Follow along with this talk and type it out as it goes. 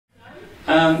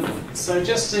So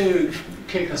just to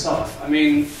kick us off, I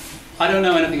mean, I don't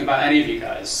know anything about any of you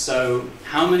guys, so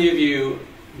how many of you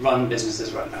run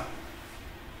businesses right now?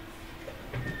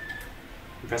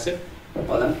 Impressive.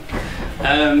 Well done.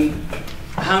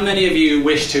 How many of you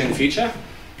wish to in the future?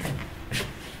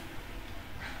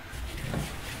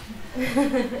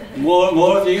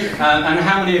 More of you? And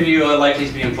how many of you are likely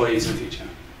to be employees in the future?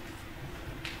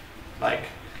 Like,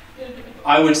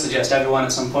 I would suggest everyone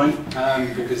at some point,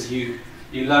 because you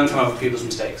learn from other people's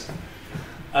mistakes.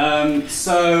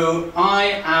 So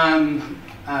I am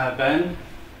Ben.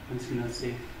 I'm just going to see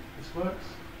if this works.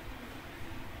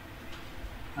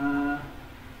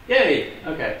 Yay!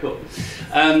 Okay, cool.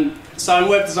 So I'm a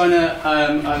web designer.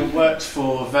 I worked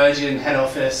for Virgin head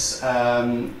office.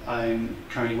 I'm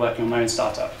currently working on my own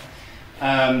startup.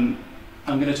 I'm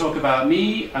going to talk about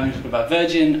me. I'm going to talk about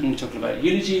Virgin. I'm going to talk about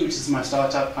Eulergy, which is my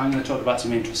startup. I'm going to talk about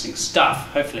some interesting stuff,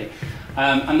 hopefully.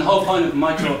 And the whole point of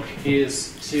my talk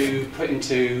is to put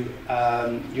into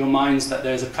your minds that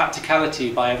there is a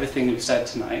practicality by everything we've said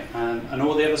tonight, and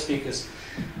all the other speakers,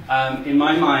 in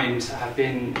my mind, have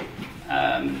been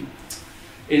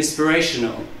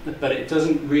inspirational, but it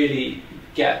doesn't really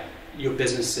get your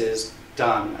businesses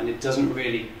done, and it doesn't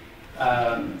really,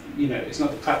 it's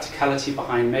not the practicality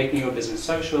behind making your business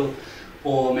social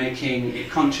or making it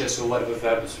conscious or whatever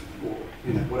verbs or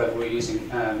whatever we're using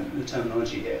the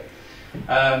terminology here.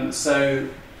 So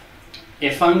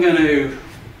if I'm going to,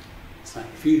 it's like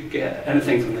if you get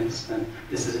anything from this, then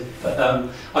this is it. But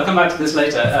I'll come back to this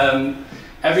later.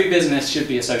 Every business should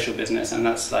be a social business, and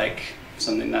that's like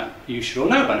something that you should all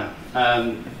know by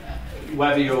now.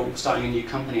 Whether you're starting a new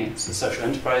company, it's a social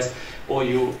enterprise, or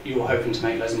you're hoping to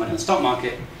make loads of money on the stock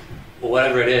market, or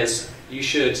whatever it is, you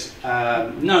should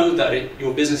know that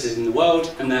your business is in the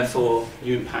world, and therefore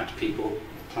you impact people,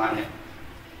 planet,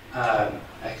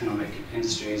 economic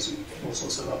industries, and all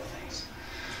sorts of other things.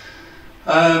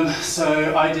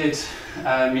 So I did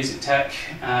music tech,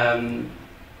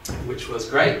 which was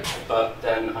great, but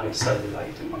then I decided I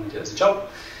didn't want to do it as a job.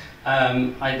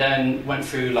 I then went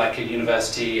through like a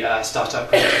university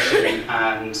startup competition,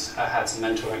 and I had some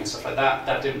mentoring and stuff like that.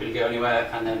 That didn't really go anywhere,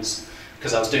 and then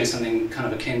because I was doing something kind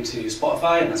of akin to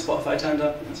Spotify, and then Spotify turned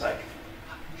up, and I was like,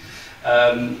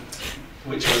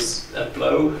 which was a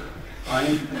blow.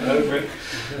 Fine, over it.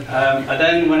 I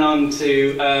then went on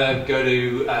to go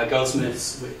to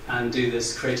Goldsmiths and do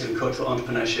this creative and cultural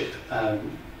entrepreneurship,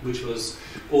 which was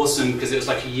awesome because it was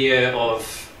like a year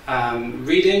of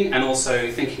reading and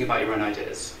also thinking about your own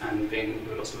ideas and being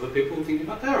with lots of other people thinking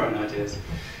about their own ideas.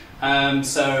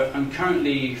 So I'm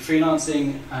currently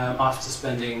freelancing after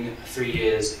spending 3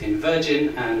 years in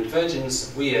Virgin, and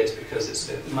Virgin's weird because it's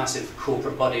a massive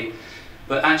corporate body,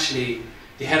 but actually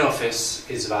the head office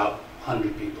is about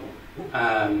 100 people,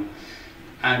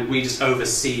 and we just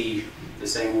oversee the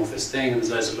same office thing, and there's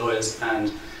loads of lawyers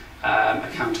and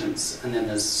accountants, and then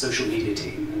there's social media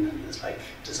team, and then there's like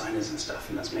designers and stuff,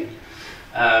 and that's me.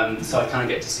 So I kind of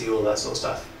get to see all that sort of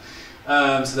stuff.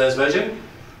 So there's Virgin.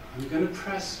 I'm going to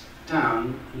press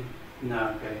down.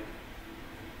 No, okay.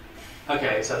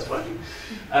 Okay, so that's working.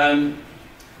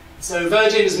 So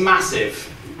Virgin is massive,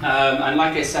 and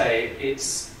like I say,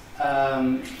 it's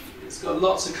got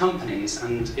lots of companies,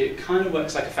 and it kind of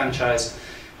works like a franchise,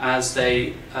 as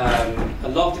a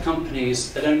lot of the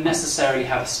companies, they don't necessarily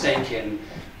have a stake in.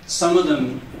 Some of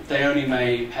them, they only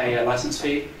may pay a license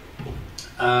fee,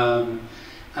 and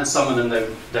some of them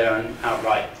they own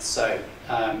outright. So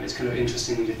it's kind of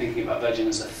interesting when you're thinking about Virgin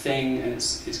as a thing, and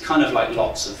it's kind of like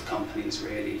lots of companies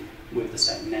really with the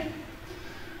same name.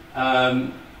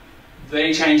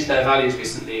 They changed their values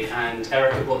recently, and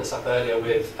Erica brought this up earlier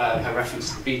with her reference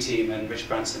to the B team and Richard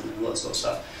Branson and all that sort of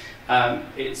stuff.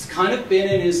 It's kind of been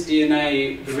in his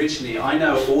DNA originally. I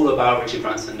know all about Richard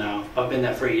Branson now. I've been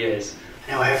there 3 years.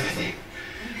 I know everything.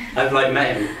 I've like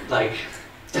met him like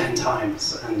 10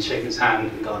 times and shaken his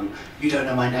hand and gone, "You don't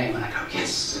know my name," and I go,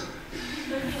 "Yes."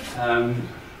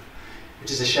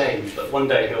 Which is a shame, but one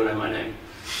day he'll know my name.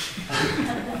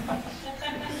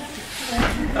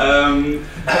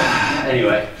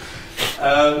 Anyway,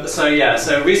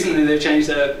 so recently they've changed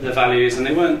their values, and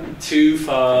they weren't too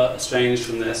far estranged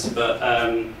from this, but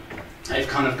they've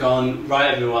kind of gone,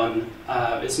 right, everyone,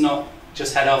 it's not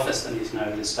just head office that needs to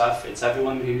know this stuff, it's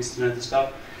everyone who needs to know this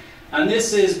stuff. And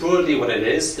this is broadly what it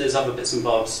is. There's other bits and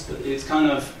bobs, but it's kind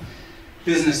of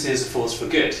business is a force for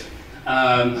good.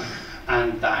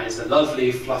 And that is a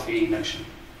lovely, fluffy notion.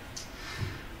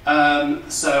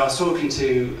 So I was talking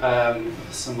to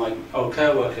some of my old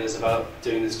co-workers about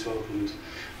doing this talk, and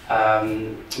I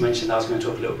mentioned I was going to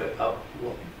talk a little bit about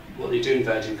what they do in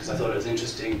Virgin, because I thought it was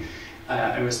interesting.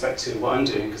 in respect to what I'm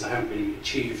doing, because I haven't really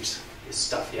achieved this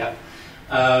stuff yet,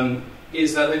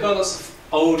 is that they've got lots of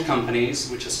old companies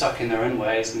which are stuck in their own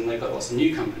ways, and they've got lots of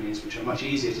new companies which are much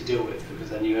easier to deal with because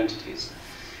they're new entities.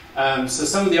 So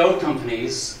some of the old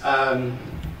companies,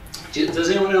 does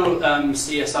anyone know what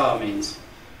CSR means?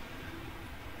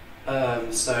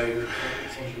 So,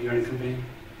 you're in a company?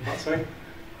 What, sorry?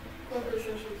 Corporate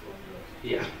social responsibility.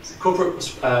 Yeah, so corporate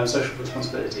social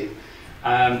responsibility.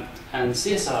 And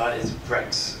CSR is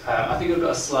great. I think I've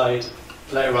got a slide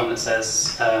later on that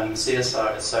says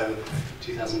CSR is so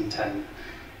 2010.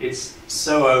 It's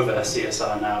so over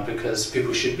CSR now because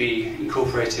people should be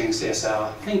incorporating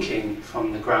CSR thinking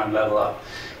from the ground level up.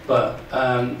 But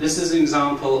this is an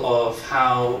example of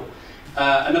how,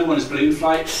 another one is balloon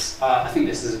flights. I think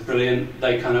this is brilliant.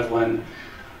 They kind of went,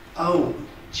 oh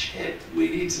shit, we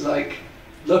need to like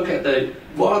look at the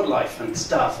wildlife and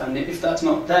stuff, and if that's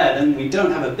not there, then we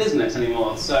don't have a business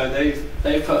anymore. So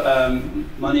they've put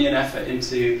money and effort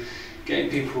into getting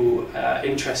people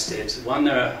interested. One,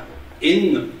 they're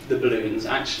in the balloons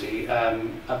actually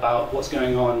about what's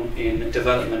going on in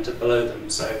development below them.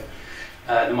 So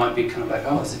there might be kind of like,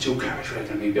 oh, there's a dual carriageway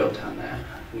going to be built down there,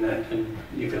 and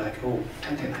you'd be like, oh, I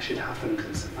don't think that should happen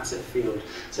because it's a massive field.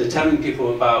 So telling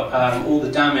people about all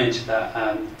the damage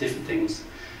that different things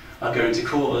are going to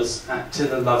cause to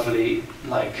the lovely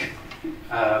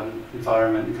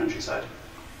environment and countryside.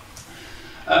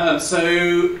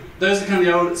 So those are kind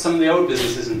of some of the old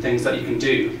businesses and things that you can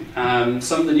do.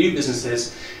 Some of the new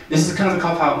businesses, this is kind of a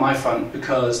cop-out on my front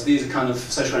because these are kind of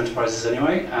social enterprises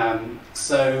anyway.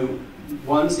 So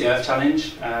one's the Earth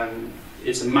Challenge.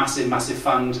 It's a massive, massive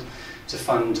fund to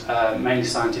fund mainly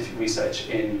scientific research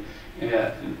in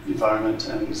environment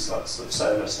and sort of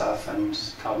solar stuff and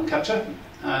carbon capture.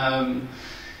 And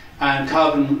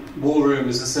Carbon War Room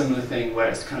is a similar thing where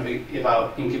it's kind of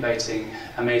about incubating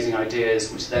amazing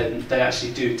ideas which then they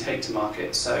actually do take to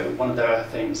market. So one of their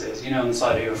things is, on the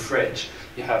side of your fridge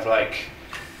you have like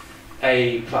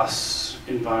A+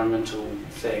 environmental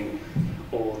thing,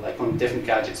 or like on different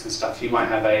gadgets and stuff you might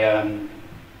have a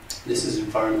this is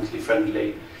environmentally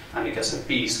friendly and it gets a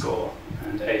B score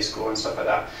and A score and stuff like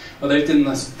that. Well, they've done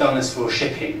this for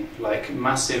shipping, like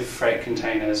massive freight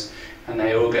containers, and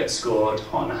they all get scored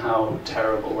on how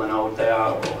terrible and old they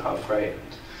are or how great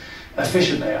and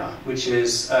efficient they are, which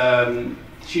is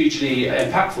hugely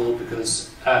impactful because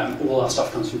all our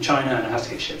stuff comes from China and it has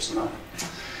to get shipped somewhere.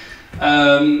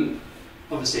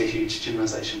 Obviously a huge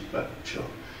generalisation, but sure.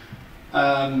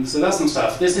 So that's some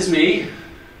stuff. This is me,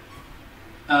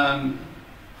 kind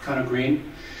of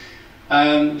green.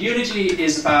 Eulergy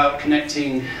is about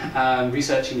connecting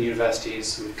research in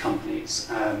universities with companies,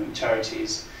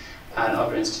 charities, and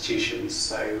other institutions.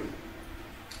 So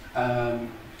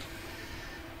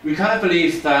we kind of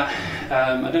believe that,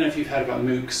 I don't know if you've heard about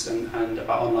MOOCs and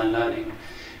about online learning.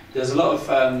 There's a lot of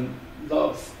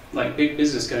like big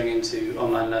business going into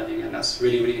online learning, and that's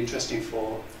really, really interesting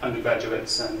for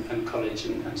undergraduates and college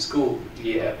and school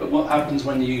year. But what happens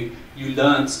when you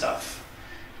learn stuff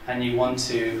and you want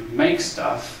to make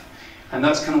stuff? And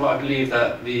that's kind of what I believe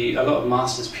that a lot of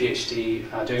masters,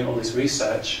 PhD are doing all this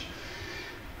research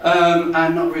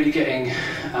and not really getting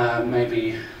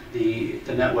maybe the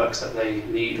networks that they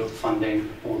need, or the funding,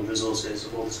 or the resources,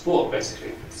 or the support,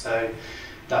 basically. So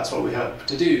that's what we hope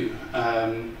to do.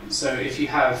 So if you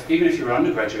have, even if you're an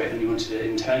undergraduate and you wanted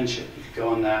an internship, you could go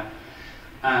on there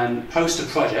and post a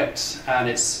project, and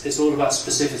it's all about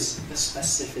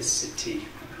specificity. I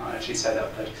can't actually say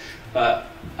that word, but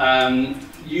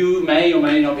you may or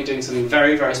may not be doing something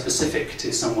very, very specific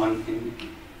to someone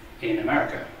in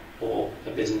America, or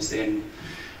a business in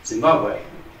Zimbabwe,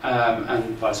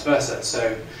 and vice versa.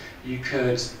 So you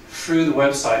could, through the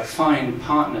website, find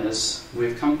partners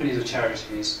with companies or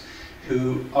charities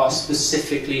who are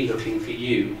specifically looking for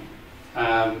you.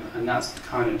 And that's the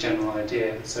kind of general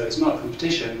idea. So it's not a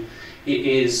competition, it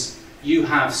is you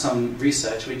have some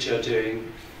research which you're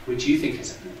doing, which you think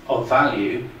is of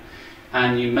value,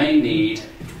 and you may need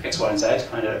X, Y, and Z,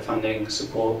 kind of funding,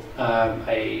 support,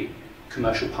 a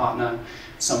commercial partner,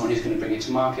 someone who's going to bring it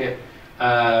to market,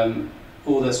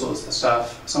 all that sorts of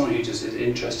stuff, someone who just is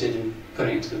interested in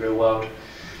putting it to the real world.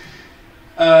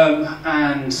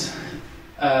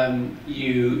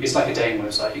 It's like a dating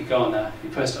website. You go on there, you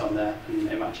post it on there, and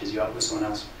it matches you up with someone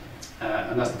else.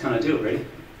 And that's the kind of deal, really.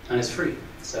 And it's free,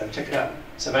 so check it out.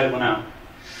 It's available now.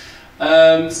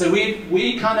 So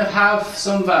we kind of have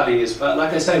some values, but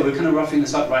like I say, we're kind of roughing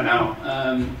this up right now.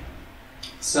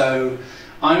 So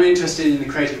I'm interested in the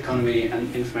creative economy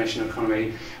and information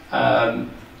economy.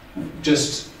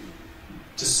 Just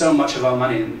so much of our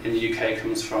money in the UK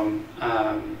comes from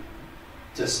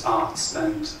just arts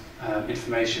and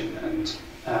information and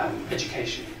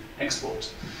education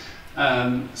export.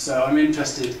 So I'm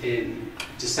interested in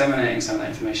disseminating some of that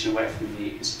information away from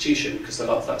the institution, because a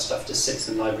lot of that stuff just sits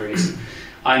in libraries.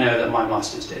 I know that my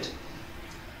masters did.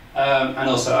 And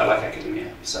also I like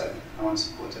academia, so I want to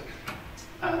support it.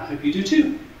 And I hope you do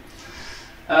too.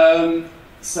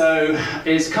 So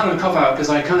it's kind of a cop-out, because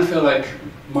I kind of feel like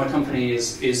my company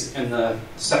is in the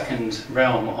second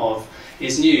realm of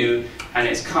is new, and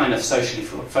it's kind of socially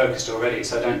focused already,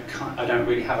 so I don't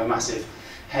really have a massive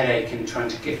headache in trying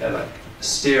to get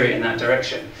steer it in that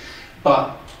direction.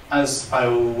 But as I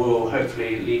will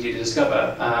hopefully lead you to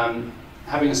discover,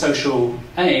 having a social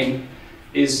aim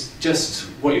is just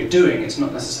what you're doing, it's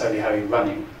not necessarily how you're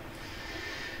running.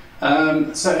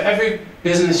 So every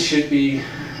business should be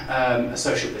a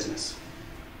social business.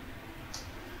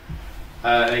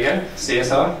 There you go,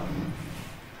 CSR.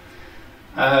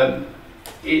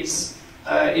 It's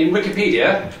in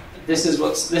Wikipedia. This is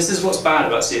what's bad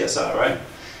about CSR, right?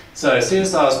 So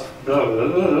CSR is blah blah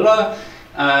blah blah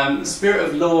blah. Spirit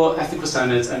of law, ethical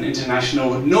standards, and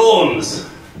international norms.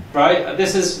 Right?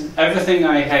 This is everything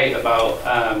I hate about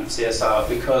CSR,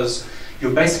 because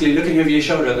you're basically looking over your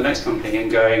shoulder at the next company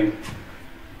and going,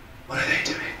 "What are they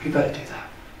doing? We better do that."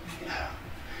 You know?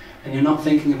 And you're not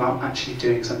thinking about actually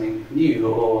doing something new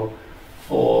or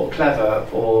clever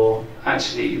or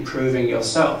actually improving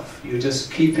yourself. You're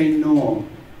just keeping norm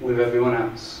with everyone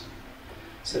else.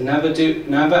 So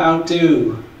never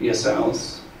outdo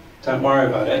yourselves. Don't worry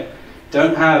about it.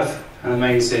 Don't have an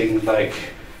amazing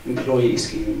employee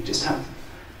scheme. Just have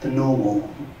the normal.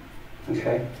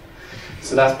 Okay?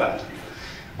 So that's bad.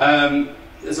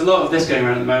 There's a lot of this going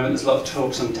around at the moment. There's a lot of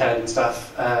talks on TED and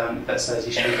stuff that says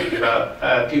you should be thinking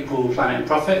about people, planet, and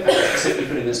profit. I specifically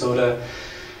put in this order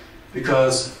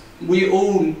because we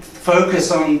all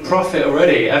focus on profit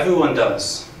already. Everyone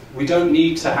does. We don't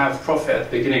need to have profit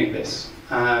at the beginning of this.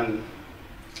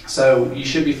 So you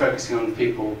should be focusing on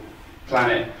people,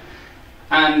 planet,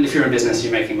 and if you're in business,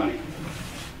 you're making money.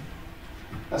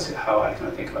 That's how I kind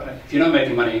of think about it. If you're not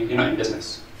making money, you're not in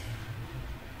business,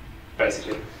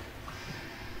 basically.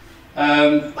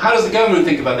 How does the government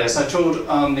think about this? I told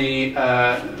on the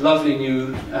lovely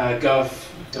new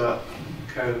gov.co,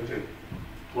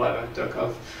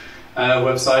 whatever.gov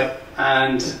website,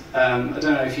 and I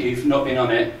don't know if you've not been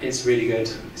on it. It's really good.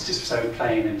 It's just so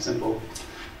plain and simple.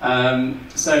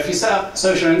 So if you set up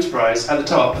social enterprise at the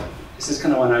top, this is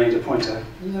kind of when I need a pointer.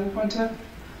 Is there a pointer?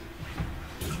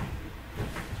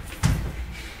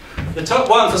 The top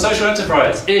one for social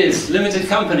enterprise is limited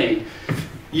company.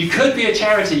 You could be a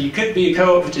charity, you could be a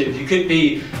cooperative, you could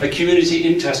be a community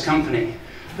interest company,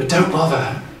 but don't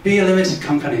bother. Be a limited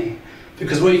company,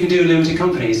 because what you can do with limited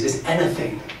companies is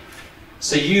anything.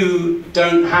 So you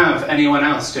don't have anyone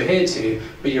else to adhere to,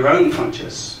 but your own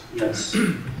consciousness,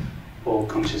 or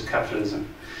conscious capitalism.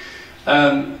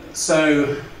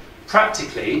 So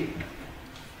practically,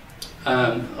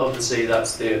 obviously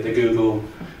that's the Google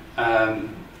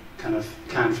kind of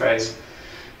canned phrase,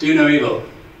 do no evil.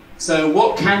 So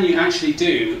what can you actually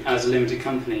do as a limited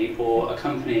company, or a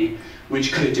company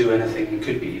which could do anything and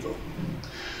could be evil?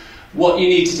 What you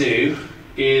need to do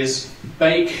is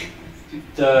bake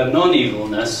the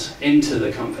non-evilness into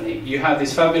the company. You have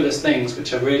these fabulous things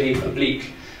which are really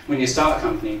oblique when you start a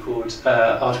company, called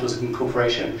Articles of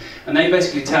Incorporation, and they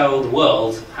basically tell the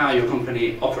world how your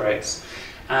company operates.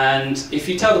 And if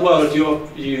you tell the world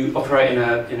you operate in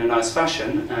a nice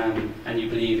fashion, and you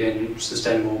believe in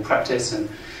sustainable practice and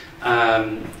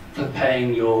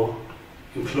paying your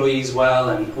employees well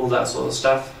and all that sort of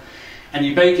stuff, and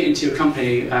you bake it into your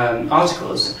company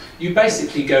articles, you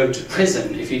basically go to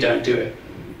prison if you don't do it,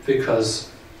 because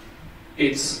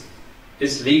it's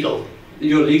legal.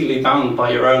 You're legally bound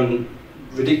by your own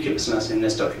ridiculousness in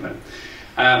this document.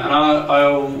 And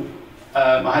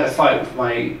I had a fight with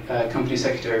my company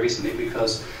secretary recently,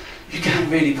 because you can't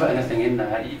really put anything in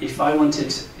there. If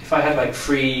I had like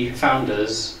 3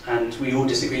 founders and we all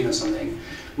disagreed on something,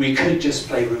 we could just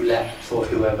play roulette for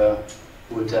whoever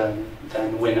would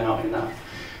then win out in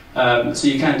that. So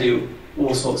you can do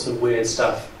all sorts of weird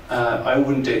stuff. I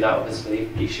wouldn't do that, obviously.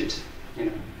 You should,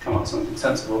 come up with something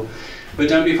sensible. But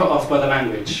don't be put off by the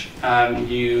language.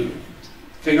 You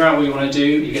figure out what you want to do,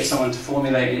 you get someone to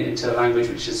formulate it into a language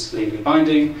which is legally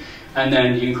binding, and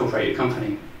then you incorporate your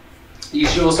company. You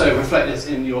should also reflect this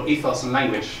in your ethos and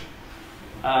language.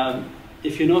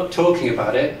 If you're not talking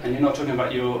about it, and you're not talking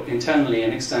about your internally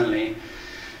and externally,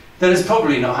 then it's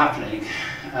probably not happening.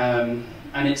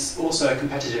 And it's also a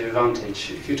competitive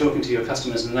advantage. If you're talking to your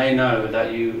customers and they know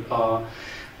that you are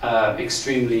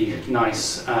extremely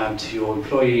nice to your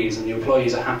employees, and your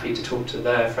employees are happy to talk to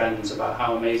their friends about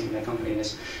how amazing their company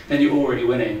is, then you're already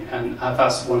winning. And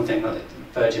that's one thing that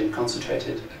Virgin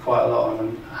concentrated quite a lot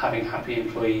on, having happy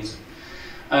employees.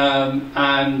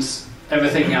 And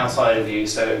everything outside of you,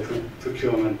 so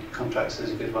procurement contracts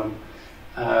is a good one.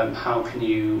 How can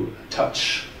you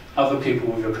touch other people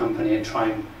with your company and try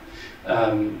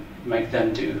and make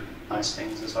them do nice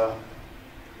things as well?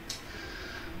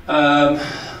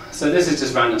 So this is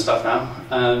just random stuff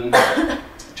now.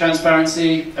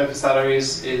 Transparency, open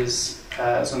salaries is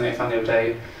something I found the other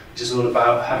day, which is all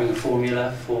about having a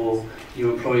formula for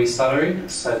your employee's salary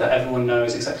so that everyone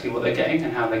knows exactly what they're getting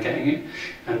and how they're getting it.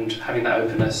 And having that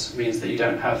openness means that you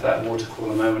don't have that water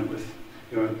cooler moment with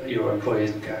your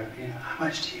employees and go, yeah, how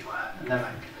much do you earn? And they're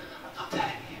like, I'm not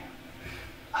telling you,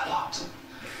 a lot.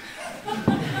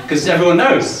 Because everyone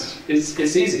knows, it's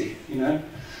easy, you know.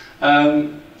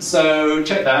 So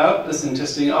check that out, that's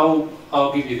interesting.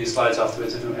 I'll give you these slides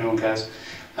afterwards if anyone cares.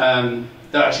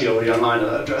 They're actually already online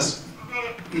at that address.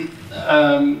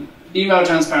 Email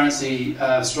transparency,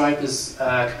 Stripe is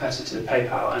competitor to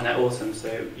PayPal, and they're awesome,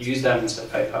 so use them instead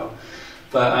of PayPal.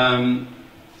 But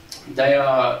they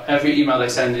are, every email they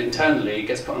send internally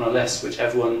gets put on a list which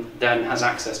everyone then has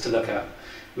access to look at,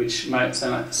 which might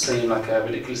seem like a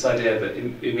ridiculous idea, but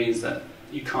it means that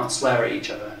you can't swear at each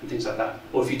other and things like that.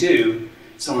 Or if you do,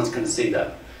 someone's going to see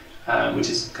that, which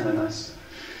is kind of nice.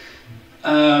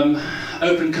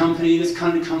 Open company, this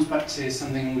kind of comes back to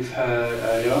something we've heard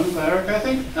earlier on with Eric, I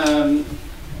think.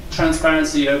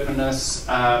 Transparency, openness,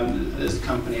 there's a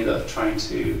company that are trying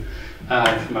to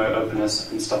promote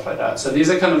openness and stuff like that. So these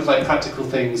are kind of like practical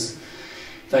things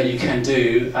that you can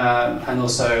do, and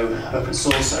also open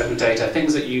source, open data,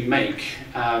 things that you make,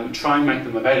 try and make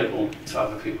them available to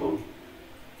other people,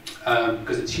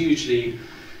 because it's hugely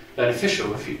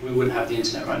beneficial. We wouldn't have the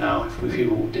internet right now if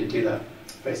people didn't do that,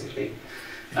 basically.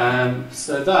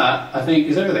 So that, I think,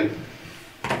 is everything.